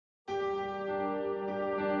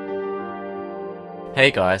Hey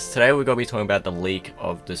guys, today we're going to be talking about the leak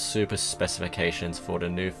of the super specifications for the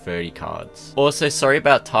new 30 cards. Also, sorry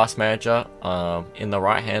about Task Manager in the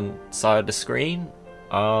right hand side of the screen.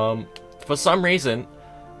 For some reason,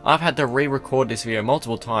 I've had to re-record this video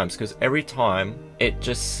multiple times because every time it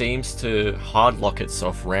just seems to hard lock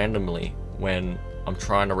itself randomly when I'm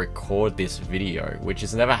trying to record this video, which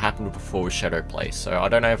has never happened before with Shadowplay. So I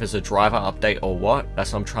don't know if it's a driver update or what.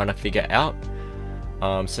 That's what I'm trying to figure out.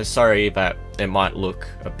 So sorry that it might look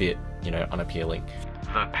a bit, unappealing.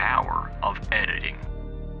 The power of editing.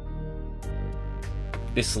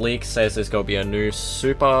 This leak says there's going to be a new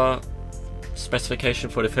super specification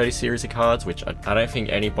for the 30 series of cards, which I don't think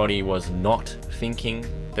anybody was not thinking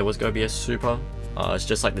there was going to be a super. It's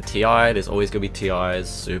just like the TI, there's always going to be TIs,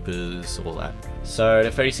 supers, all that. So the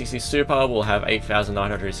 3060 Super will have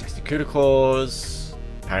 8,960 CUDA cores,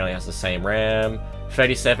 apparently has the same RAM.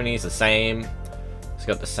 3070 is the same. It's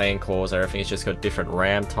got the same cores, everything. It's just got different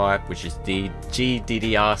RAM type, which is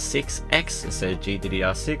GDDR6X instead of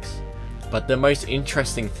GDDR6. But the most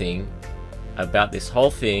interesting thing about this whole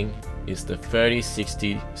thing is the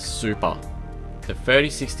 3060 Super. The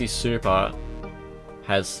 3060 Super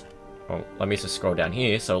has, well, let me just scroll down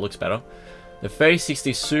here so it looks better. The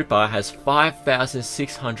 3060 Super has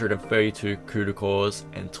 5,632 CUDA cores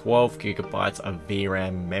and 12 GB of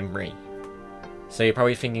VRAM memory. So you're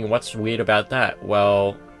probably thinking, what's weird about that?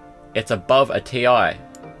 Well, it's above a TI.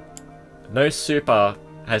 No Super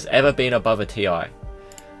has ever been above a TI.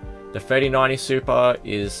 The 3090 Super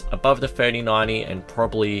is above the 3090 and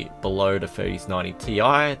probably below the 3090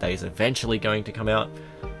 Ti. That is eventually going to come out.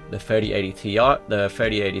 The 3080 Ti, the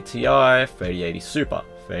 3080 Ti, 3080 Super,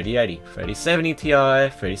 3080, 3070 Ti,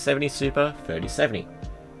 3070 Super, 3070,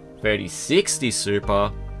 3060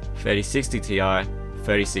 Super, 3060 Ti,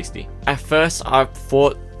 3060. At first I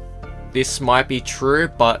thought this might be true,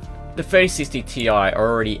 but the 3060 Ti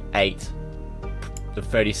already ate the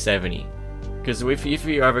 3070. Because if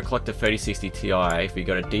you overclock the 3060 Ti, if you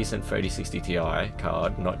got a decent 3060 Ti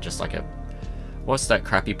card, not just like a, what's that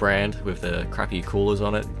crappy brand with the crappy coolers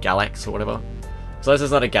on it, Galax or whatever. So this is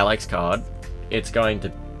not a Galax card, it's going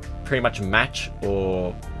to pretty much match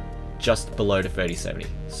or just below the 3070.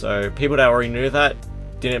 So people that already knew that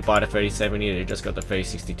didn't buy the 3070, they just got the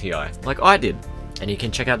 3060 Ti, like I did. And you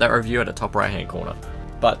can check out that review at the top right hand corner.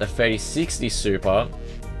 But the 3060 Super,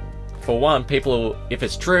 for one, people, if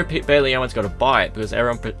it's true, barely anyone's got to buy it because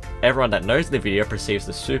everyone that knows the video perceives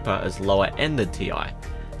the Super as lower end than Ti.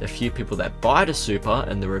 The few people that buy the Super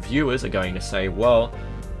and the reviewers are going to say, well,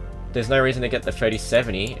 there's no reason to get the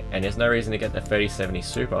 3070 and there's no reason to get the 3070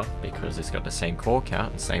 Super because it's got the same core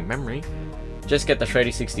count and same memory. Just get the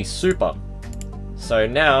 3060 Super. So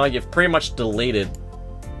now you've pretty much deleted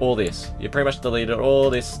all this. You pretty much deleted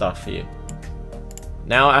all this stuff here.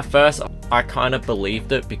 Now at first I kind of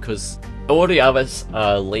believed it because all the other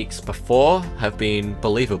leaks before have been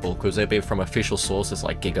believable because they've been from official sources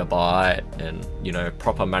like Gigabyte and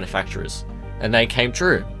proper manufacturers, and they came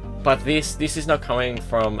true. But this is not coming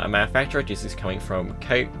from a manufacturer. This is coming from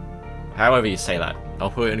however you say that.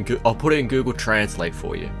 I'll put it in Google Translate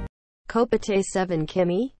for you. Kopite 7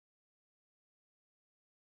 Kimi.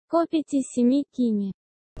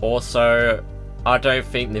 Also, I don't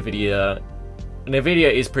think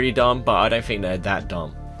NVIDIA is pretty dumb, but I don't think they're that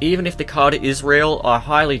dumb. Even if the card is real, I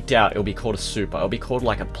highly doubt it'll be called a Super. It'll be called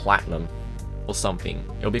like a Platinum or something.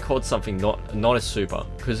 It'll be called something not a Super.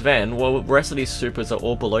 Because then, well, the rest of these Supers are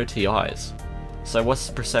all below TIs. So what's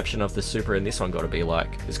the perception of the Super in this one got to be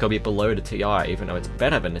like? It's got to be below the TI, even though it's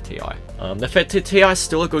better than the TI. The TI is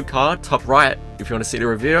still a good card. Top right, if you want to see the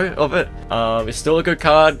review of it. It's still a good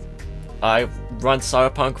card. I run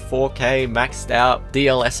Cyberpunk 4K maxed out,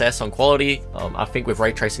 DLSS on quality. I think with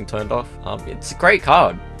ray tracing turned off. It's a great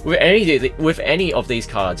card. With any of these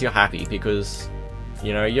cards, you're happy because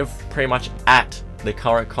you're pretty much at the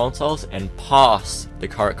current consoles and past the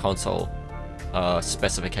current console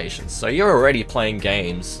specifications. So you're already playing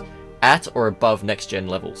games at or above next gen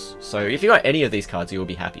levels. So if you got any of these cards, you will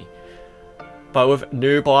be happy. But with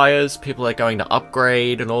new buyers, people are going to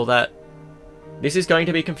upgrade and all that, this is going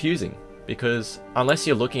to be confusing because unless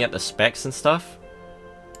you're looking at the specs and stuff,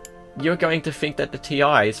 you're going to think that the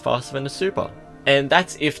Ti is faster than the Super. And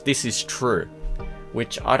that's if this is true,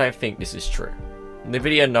 which I don't think this is true.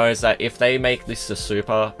 NVIDIA knows that if they make this a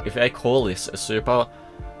Super, if they call this a Super,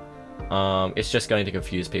 it's just going to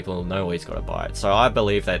confuse people and nobody's got to buy it. So I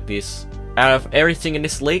believe that this, out of everything in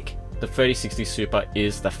this leak, the 3060 Super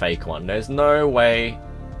is the fake one. There's no way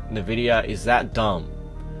NVIDIA is that dumb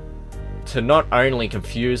to not only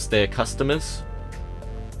confuse their customers,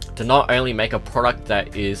 to not only make a product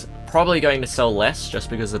that is probably going to sell less just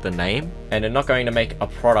because of the name, and they're not going to make a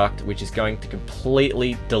product which is going to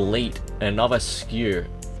completely delete another SKU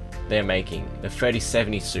they're making, the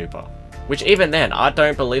 3070 Super. Which even then, I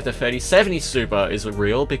don't believe the 3070 Super is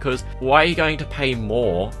real, because why are you going to pay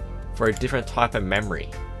more for a different type of memory?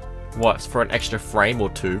 What, for an extra frame or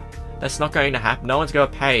two? That's not going to happen. No one's going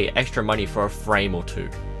to pay extra money for a frame or two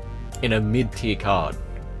in a mid-tier card.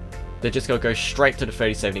 They're just going to go straight to the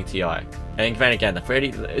 3070 Ti. And then again, the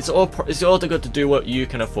 30, it's all good to do what you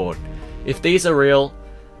can afford. If these are real,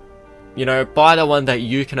 you know, buy the one that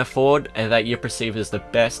you can afford and that you perceive as the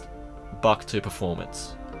best buck to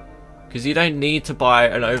performance. Because you don't need to buy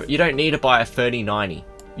you don't need to buy a 3090.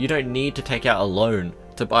 You don't need to take out a loan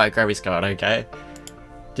to buy a graphics card, okay?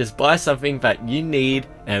 Just buy something that you need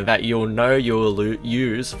and that you'll know you'll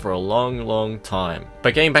use for a long time.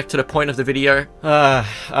 But getting back to the point of the video, I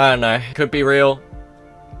don't know, could be real,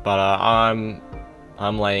 but I'm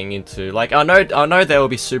laying into, like, I know there will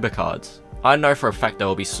be super cards. I know for a fact there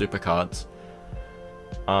will be super cards.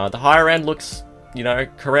 The higher end looks, you know,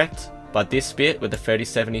 correct. But this bit with the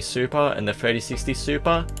 3070 Super and the 3060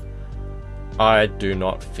 Super, I do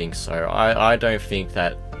not think so. I don't think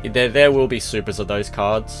that... There will be supers of those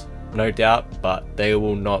cards, no doubt, but they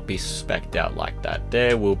will not be specced out like that.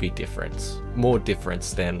 There will be difference. More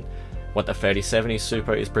difference than what the 3070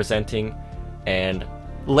 Super is presenting, and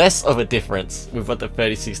less of a difference with what the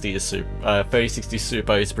 3060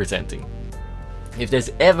 Super is presenting. If there's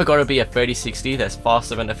ever going to be a 3060 that's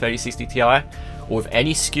faster than the 3060 Ti, or with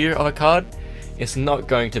any SKU of a card, it's not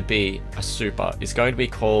going to be a Super. It's going to be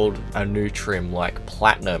called a new trim like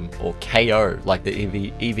Platinum or KO, like the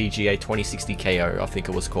EVGA 2060 KO, I think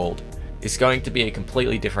it was called. It's going to be a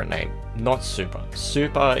completely different name, not Super.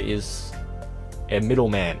 Super is a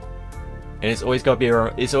middleman, and it's always got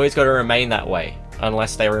to remain that way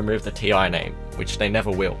unless they remove the Ti name, which they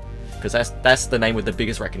never will. Because that's the name with the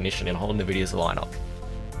biggest recognition in holding the NVIDIA's lineup.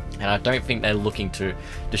 And I don't think they're looking to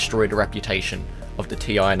destroy the reputation of the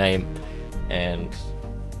Ti name. And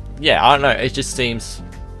yeah, I don't know, it just seems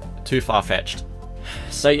too far-fetched.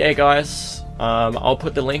 So yeah guys, I'll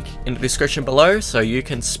put the link in the description below so you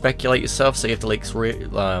can speculate yourself, see if the leak's real,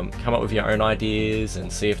 come up with your own ideas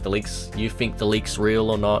and see if you think the leak's real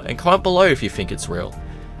or not. And comment below if you think it's real.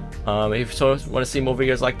 If you want to see more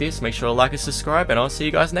videos like this, make sure to like and subscribe, and I'll see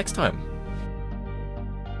you guys next time.